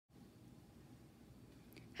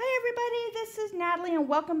everybody, this is Natalie and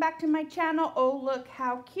welcome back to my channel. Oh, look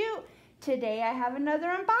how cute. Today I have another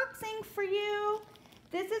unboxing for you.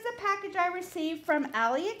 This is a package I received from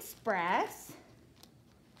Aliexpress.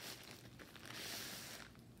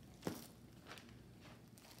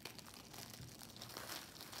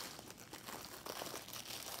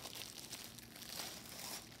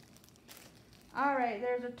 All right,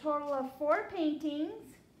 there's a total of 4 paintings.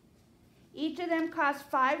 Each of them cost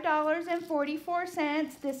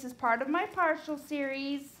 $5.44. This is part of my partial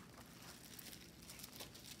series.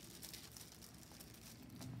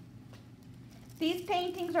 These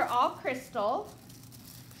paintings are all crystal.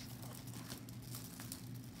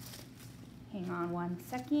 Hang on one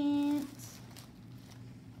second.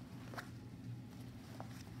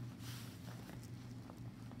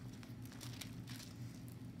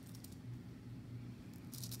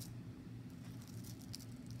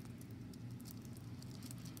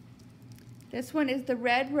 This one is the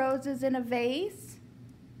red roses in a vase.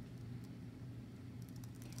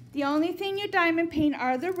 The only thing you diamond paint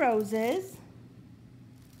are the roses.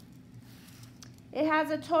 It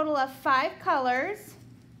has a total of 5 colors.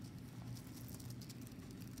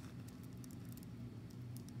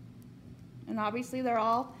 And obviously they're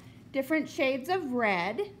all different shades of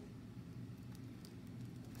red.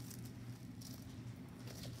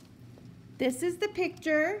 This is the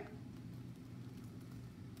picture.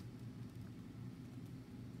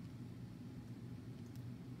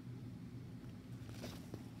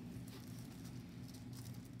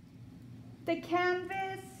 The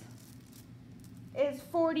canvas is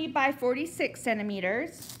 40 by 46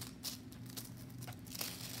 centimeters.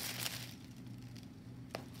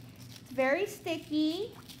 It's very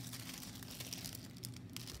sticky.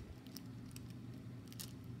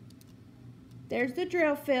 There's the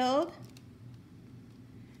drill field.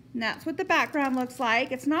 And that's what the background looks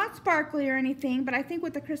like. It's not sparkly or anything, but I think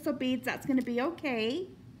with the crystal beads that's going to be okay.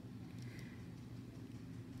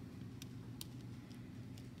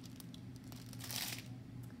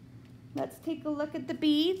 Let's take a look at the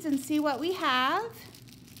beads and see what we have.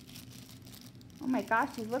 Oh my gosh,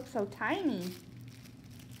 these look so tiny.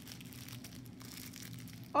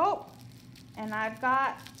 Oh, and I've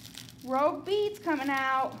got rogue beads coming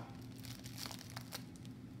out.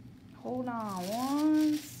 Hold on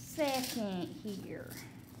one second here.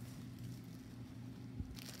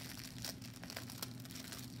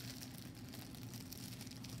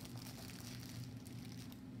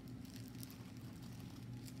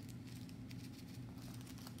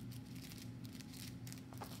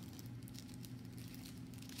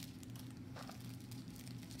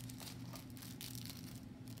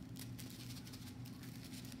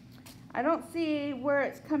 I don't see where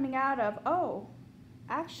it's coming out of. Oh,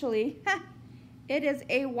 actually, it is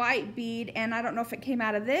a white bead, and I don't know if it came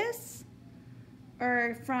out of this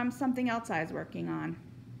or from something else I was working on.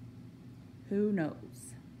 Who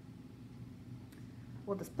knows?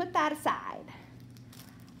 We'll just put that aside.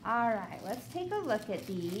 All right, let's take a look at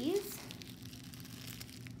these.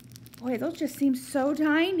 Boy, those just seem so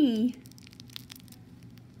tiny.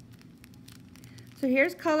 So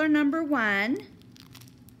here's color number 1.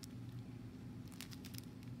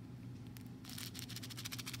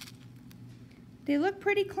 They look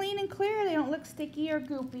pretty clean and clear. They don't look sticky or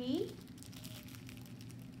goopy.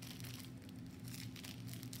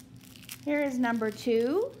 Here is number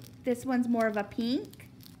 2. This one's more of a pink.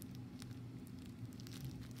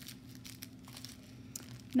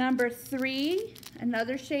 Number 3,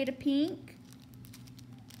 another shade of pink.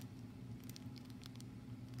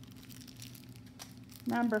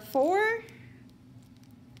 Number 4.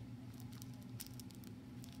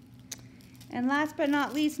 And last but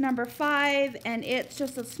not least, number 5, and it's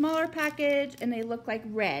just a smaller package, and they look like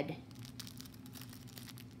red.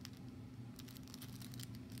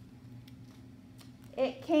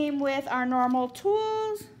 It came with our normal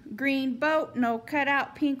tools, green boat, no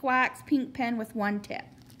cutout, pink wax, pink pen with 1 tip.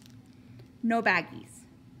 No baggies.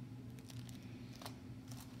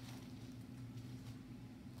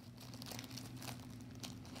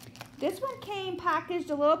 This one came packaged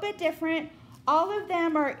a little bit different. All of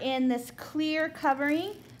them are in this clear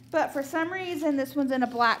covering, but for some reason this one's in a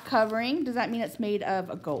black covering. Does that mean it's made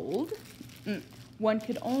of gold? One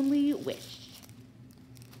could only wish.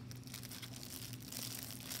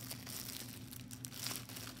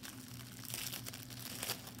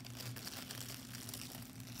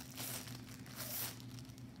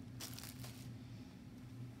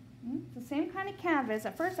 It's the same kind of canvas.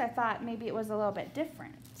 At first I thought maybe it was a little bit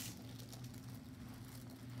different.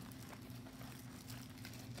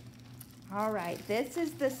 All right, this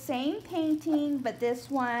is the same painting, but this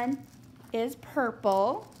one is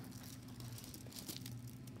purple.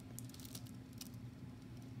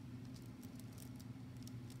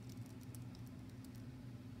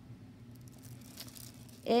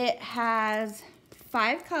 It has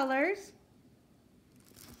 5 colors.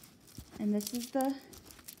 And this is the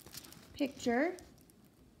picture.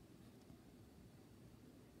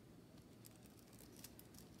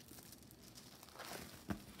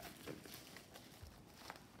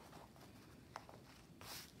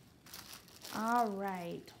 All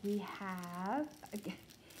right, we have,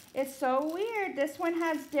 it's so weird. This one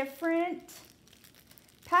has different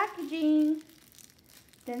packaging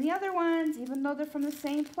than the other ones, even though they're from the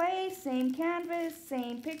same place, same canvas,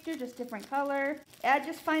 same picture, just different color. I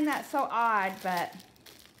just find that so odd, but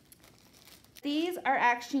these are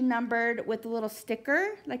actually numbered with a little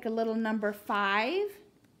sticker, like a little number 5,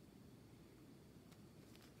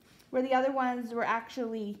 where the other ones were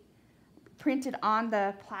actually printed on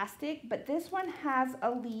the plastic, but this one has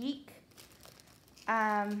a leak.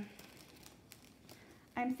 I'm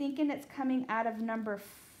thinking it's coming out of number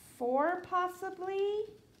 4 possibly,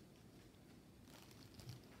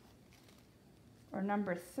 or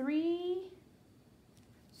number 3.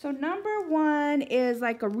 So number 1 is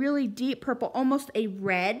like a really deep purple, almost a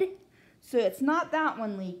red, so it's not that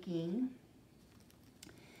one leaking.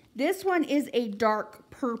 This one is a dark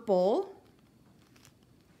purple,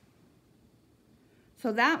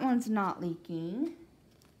 so that one's not leaking.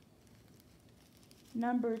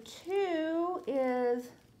 Number 2 is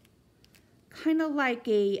kind of like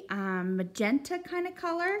a magenta kind of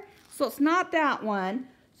color, so it's not that one.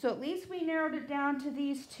 So at least we narrowed it down to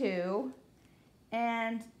these 2.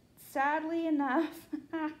 And sadly enough,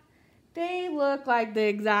 they look like the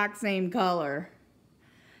exact same color.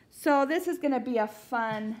 So this is going to be a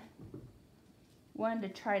fun one to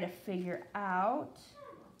try to figure out.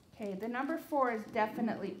 Okay, the number 4 is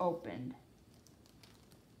definitely opened.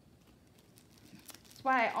 That's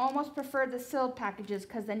why I almost prefer the sealed packages,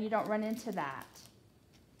 because then you don't run into that.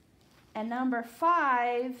 And number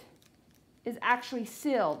 5 is actually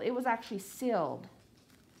sealed. It was actually sealed.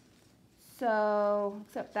 So,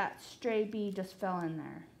 except that stray bee just fell in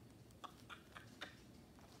there.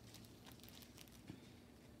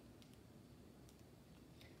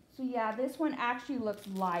 So yeah, this one actually looks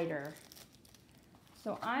lighter.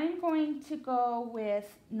 So I'm going to go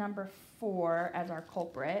with number 4 as our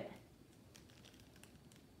culprit.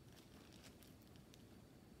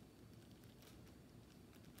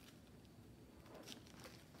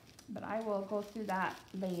 But I will go through that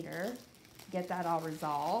later to get that all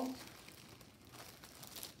resolved.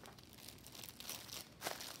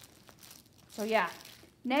 So yeah,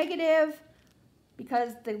 negative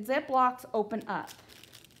because the Ziplocs open up.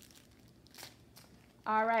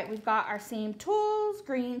 All right, we've got our same tools,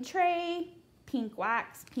 green tray, pink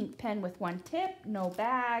wax, pink pen with 1 tip, no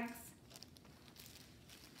bags.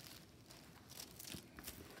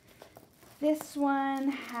 This one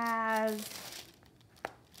has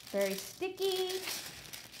very sticky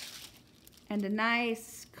and a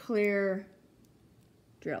nice clear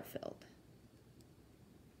drill filled.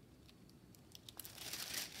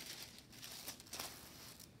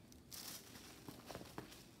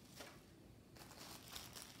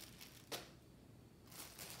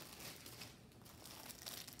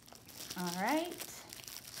 All right,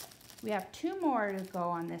 we have 2 more to go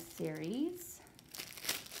on this series.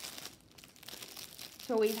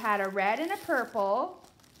 So we've had a red and a purple.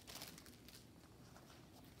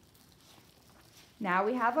 Now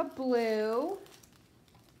we have a blue.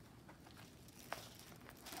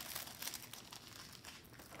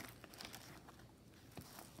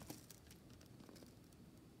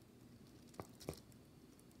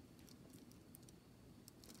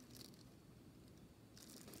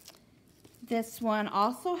 This one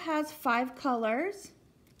also has 5 colors.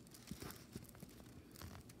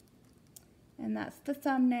 And that's the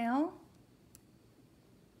thumbnail.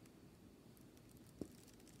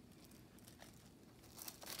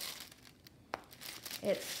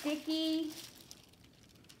 It's sticky.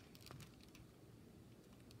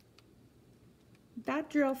 That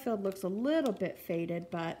drill field looks a little bit faded,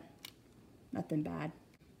 but nothing bad.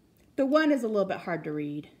 The one is a little bit hard to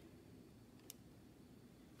read.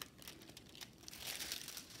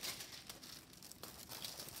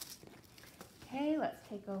 Okay, let's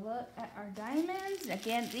take a look at our diamonds.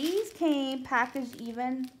 Again, these came packaged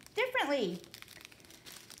even differently.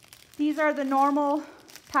 These are the normal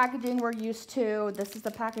packaging we're used to. This is the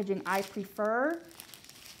packaging I prefer.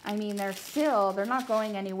 I mean, they're not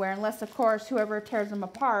going anywhere unless, of course, whoever tears them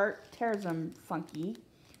apart tears them funky.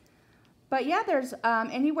 But yeah, there's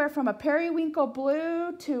anywhere from a periwinkle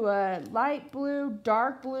blue to a light blue,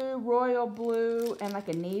 dark blue, royal blue, and like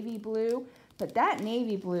a navy blue. But that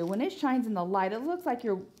navy blue, when it shines in the light, it looks like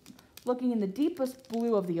you're looking in the deepest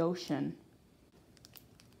blue of the ocean.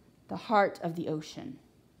 The heart of the ocean.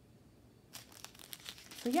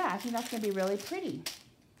 So yeah, I think that's going to be really pretty.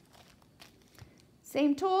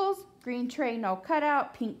 Same tools, green tray, no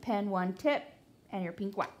cutout, pink pen, 1 tip, and your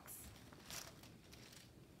pink wax.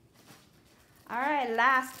 All right,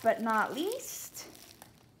 last but not least,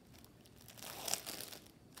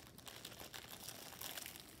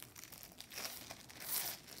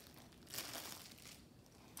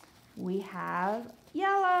 we have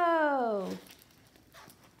yellow.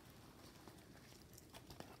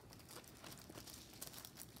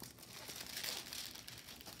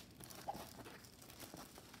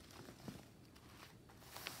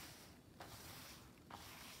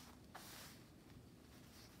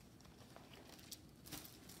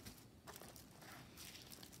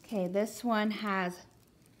 Okay, this one has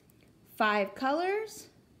 5 colors.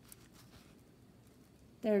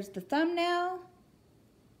 There's the thumbnail.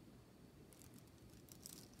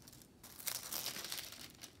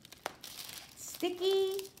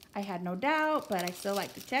 Sticky. I had no doubt, but I still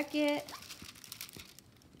like to check it.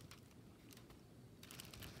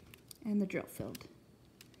 And the drill filled.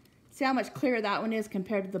 See how much clearer that one is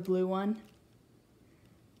compared to the blue one?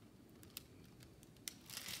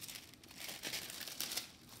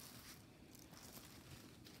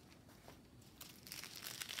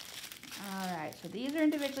 So these are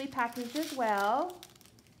individually packaged as well.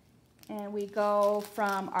 And we go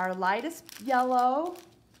from our lightest yellow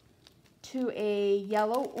to a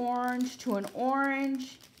yellow orange to an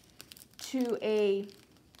orange to a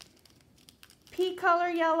pea color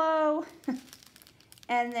yellow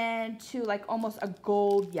and then to like almost a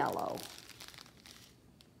gold yellow.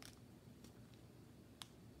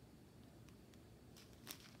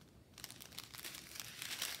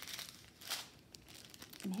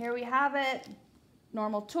 And here we have it.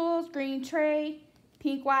 Normal tools, green tray,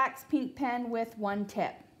 pink wax, pink pen with 1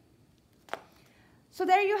 tip. So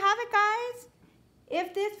there you have it, guys.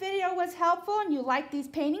 If this video was helpful and you like these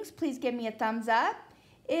paintings, please give me a thumbs up.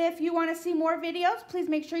 If you want to see more videos, please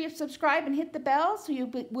make sure you subscribe and hit the bell so you'll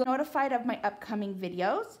be notified of my upcoming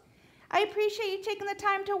videos. I appreciate you taking the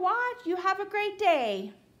time to watch. You have a great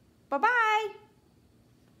day. Bye-bye.